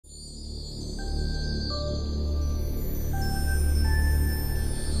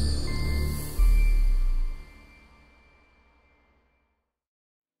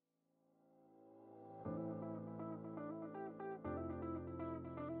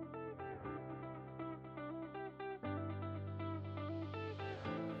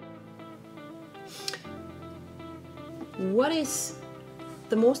What is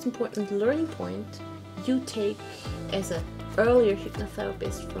the most important learning point you take as an earlier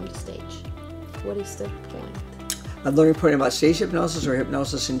hypnotherapist from the stage? What is the point? A learning point about stage hypnosis or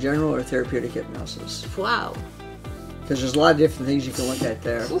hypnosis in general or therapeutic hypnosis? Wow. Because there's a lot of different things you can look at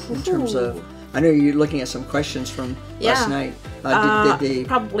there in terms of, I know you're looking at some questions from last night.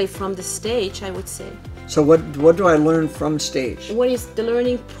 Probably from the stage, I would say. So what do I learn from stage? What is the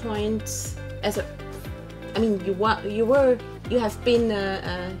learning point as a, I mean, you have been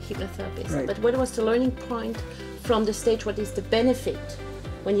a hypnotherapist, right. But what was the learning point from the stage? What is the benefit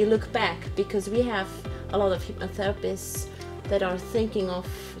when you look back? Because we have a lot of hypnotherapists that are thinking of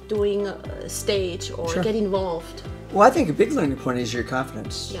doing a stage or Sure. get involved. Well, I think a big learning point is your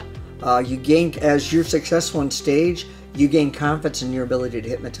confidence. Yeah. You gain, as you're successful on stage, you gain confidence in your ability to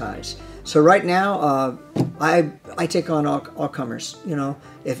hypnotize. So right now, I take on all comers. You know,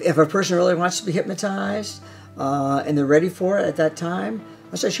 if a person really wants to be hypnotized and they're ready for it at that time,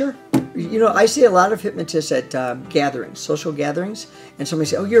 I say sure. You know, I see a lot of hypnotists at gatherings, social gatherings, and somebody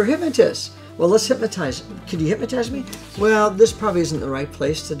say, "Oh, you're a hypnotist. Well, let's hypnotize. Could you hypnotize me?" Well, this probably isn't the right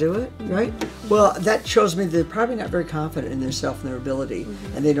place to do it, right? Well, that shows me they're probably not very confident in themselves and their ability,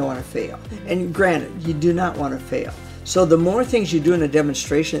 and they don't want to fail. And granted, you do not want to fail. So the more things you do in a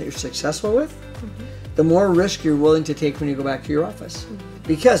demonstration that you're successful with, the more risk you're willing to take when you go back to your office.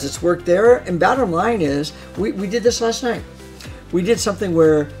 Because it's worked there, and bottom line is, we did this last night. We did something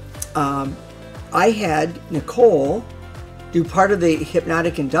where I had Nicole do part of the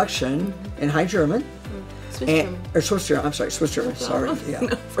hypnotic induction in High German. Swiss German, sorry. Yeah.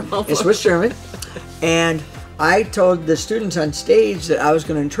 In Swiss German. And I told the students on stage that I was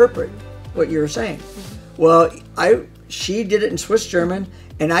going to interpret what you were saying. Well, she did it in Swiss German,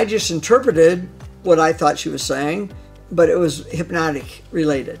 and I just interpreted what I thought she was saying, but it was hypnotic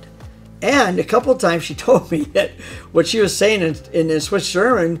related. And a couple of times she told me that what she was saying in Swiss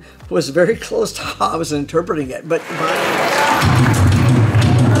German was very close to how I was interpreting it. But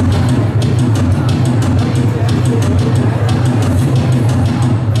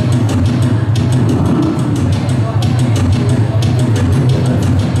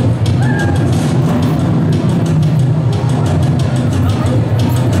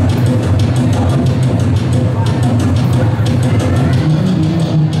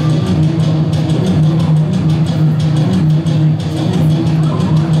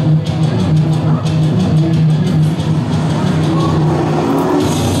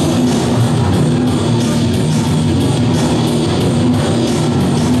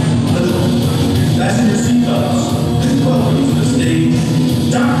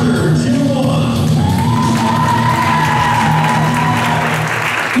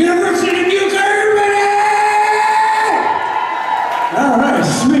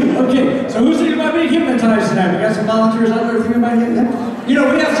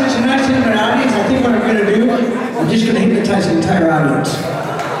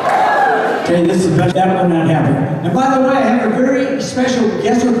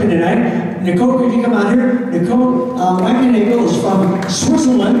Nicole, could you come out here? Nicole Wackernagel is from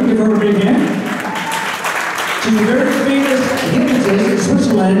Switzerland. Give her a big hand. She's a very famous hypnotist in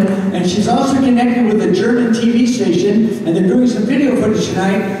Switzerland, and she's also connected with a German TV station, and they're doing some video footage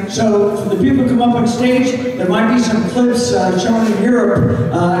tonight. So for the people who come up on stage, there might be some clips shown in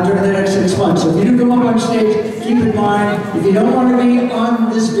Europe during the next 6 months. So if you do come up on stage, keep in mind, if you don't want to be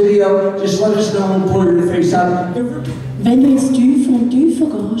on this video, just let us know and we'll pull your face out. Wenn du jetzt tiefer und tiefer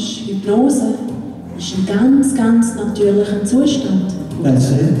gehst, Hypnose ist ein ganz, ganz natürlicher Zustand. That's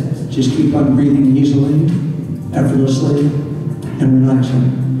it. Just keep on breathing easily, effortlessly, and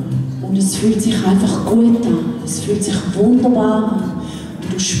relaxing. Und es fühlt sich einfach gut an. Es fühlt sich wunderbar an.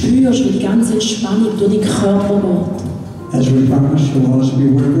 Und du spürst, wie die ganze Entspannung durch deinen Körper geht. As we promised, we'll also be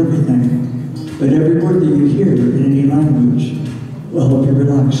aware of everything. But every word that you hear in any language will help you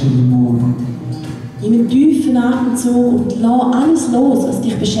relax even more. Nimm einen tiefen Atemzug und lass alles los, was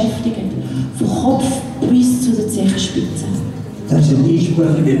dich beschäftigt. Vom Kopf bis zu den Zehenspitzen. That's in each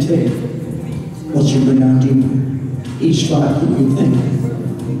breath you take. Lets you go down deeper. Each thought that you think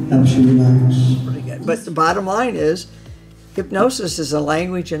helps you relax. But the bottom line is, hypnosis is a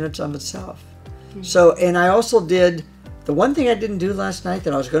language in and of itself. So, and I also did, the one thing I didn't do last night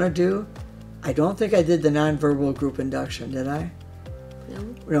that I was going to do, I don't think I did the nonverbal group induction, did I?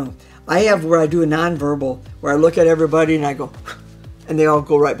 No. I have where I do a nonverbal, where I look at everybody and I go, and they all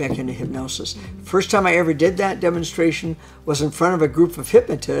go right back into hypnosis. First time I ever did that demonstration was in front of a group of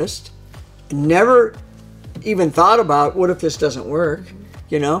hypnotists. Never even thought about, what if this doesn't work,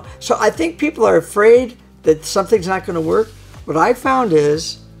 you know? So I think people are afraid that something's not going to work. What I found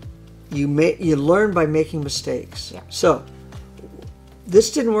is, You learn by making mistakes. Yeah. So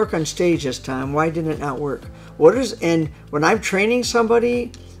this didn't work on stage this time. Why didn't it not work? And when I'm training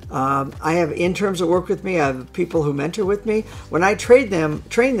somebody, I have interns that work with me. I have people who mentor with me. When I train them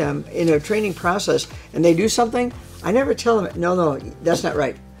in a training process and they do something, I never tell them, no, that's not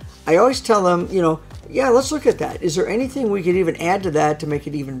right. I always tell them, yeah, let's look at that. Is there anything we could even add to that to make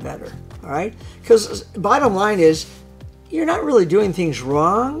it even better? All right? Because bottom line is, you're not really doing things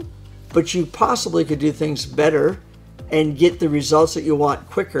wrong, but you possibly could do things better and get the results that you want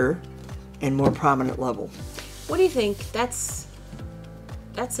quicker and more prominent level. What do you think? That's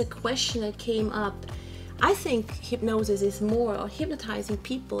a question that came up. I think hypnosis is more, or hypnotizing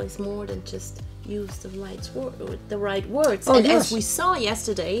people is more than just use the right words. Oh, and yes. as we saw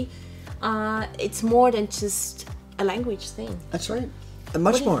yesterday, it's more than just a language thing. That's right. And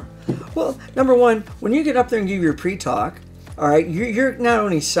much more. Well, number one, when you get up there and give your pre-talk, all right, you're not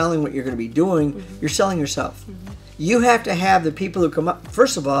only selling what you're going to be doing, you're selling yourself. You have to have the people who come up,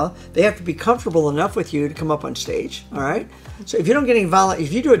 first of all, they have to be comfortable enough with you to come up on stage, all right? So if you don't get any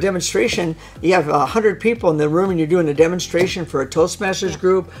if you do a demonstration, you have 100 people in the room and you're doing a demonstration for a Toastmasters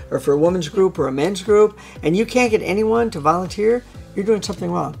group or for a women's group or a men's group, and you can't get anyone to volunteer, you're doing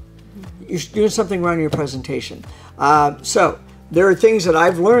something wrong. You're doing something wrong in your presentation. So there are things that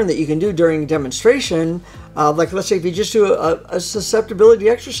I've learned that you can do during a demonstration, like let's say if you just do a susceptibility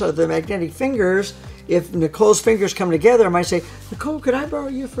exercise with the magnetic fingers. If Nicole's fingers come together, I might say, Nicole, could I borrow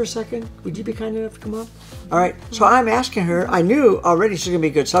you for a second? Would you be kind enough to come up? All right. So I'm asking her. I knew already she's going to be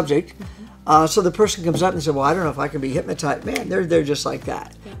a good subject. So the person comes up and says, well, I don't know if I can be hypnotized. Man, they're just like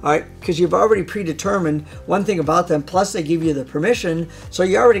that. All right. Because you've already predetermined one thing about them, plus they give you the permission. So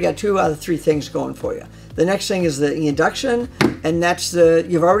you already got 2 out of 3 things going for you. The next thing is the induction, and that's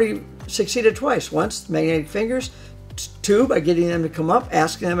you've already succeeded twice. Once, magnetic fingers. 2, by getting them to come up,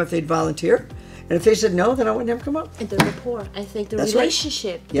 asking them if they'd volunteer. And if they said no, then I wouldn't have them come up. And the rapport. I think the That's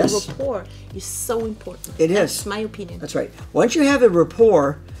relationship, right. Yes. the rapport is so important. It is. That's my opinion. That's right. Once you have a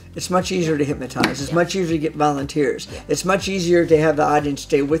rapport, it's much easier to hypnotize. It's much easier to get volunteers. It's much easier to have the audience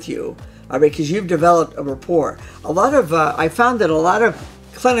stay with you, because you've developed a rapport. I found that a lot of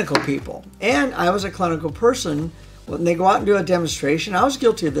clinical people, and I was a clinical person, when they go out and do a demonstration, I was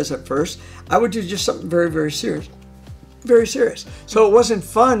guilty of this at first, I would do just something very, very serious. Very serious. So it wasn't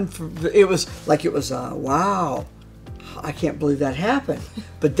fun. It was wow, I can't believe that happened.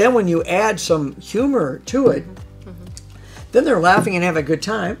 But then when you add some humor to it, then they're laughing and have a good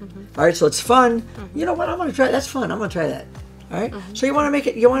time. All right, so it's fun. You know what? I'm going to try. That's fun. I'm going to try that. All right. So you want to make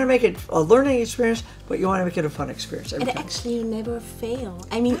it a learning experience, but you want to make it a fun experience. And actually, you never fail.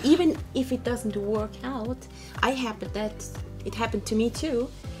 I mean, even if it doesn't work out, it happened to me too,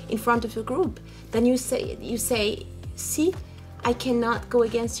 in front of a group. Then you say. See, I cannot go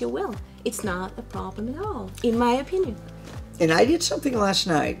against your will. It's not a problem at all, in my opinion. And I did something last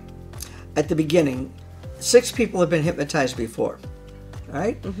night at the beginning. 6 people have been hypnotized before. All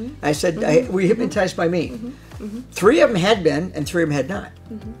right? I said, were you hypnotized by me? 3 of them had been, and 3 of them had not.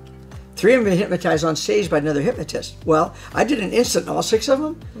 3 of them been hypnotized on stage by another hypnotist. Well, I did an instant, all 6 of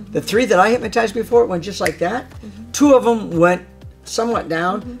them. The 3 that I hypnotized before went just like that. 2 of them went somewhat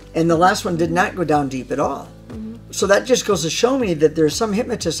down, and the last one did not go down deep at all. So that just goes to show me that there's some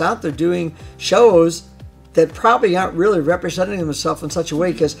hypnotists out there doing shows that probably aren't really representing themselves in such a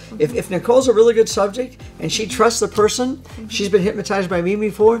way, because if Nicole's a really good subject and she trusts the person, she's been hypnotized by me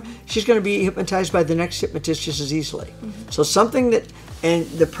before, she's going to be hypnotized by the next hypnotist just as easily. So and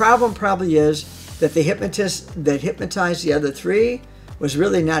the problem probably is that the hypnotist that hypnotized the other 3 was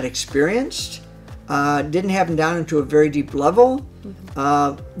really not experienced, didn't have them down into a very deep level.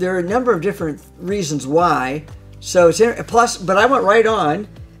 There are a number of different reasons why. So but I went right on,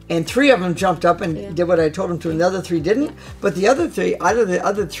 and 3 of them jumped up and did what I told them to, and the other 3 didn't. But the other 3, out of the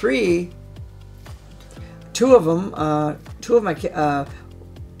other 3, 2 of them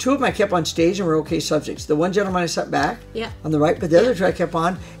I kept on stage and were okay subjects. The one gentleman I sat back on the right, but the other 2 I kept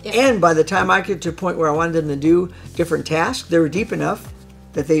on. And by the time I get to a point where I wanted them to do different tasks, they were deep enough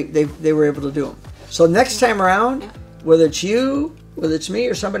that they were able to do them. So next time around, whether it's you, whether it's me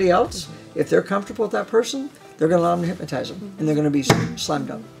or somebody else, if they're comfortable with that person, they're going to allow them to hypnotize them, and they're going to be slam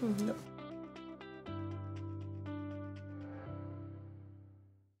dunk.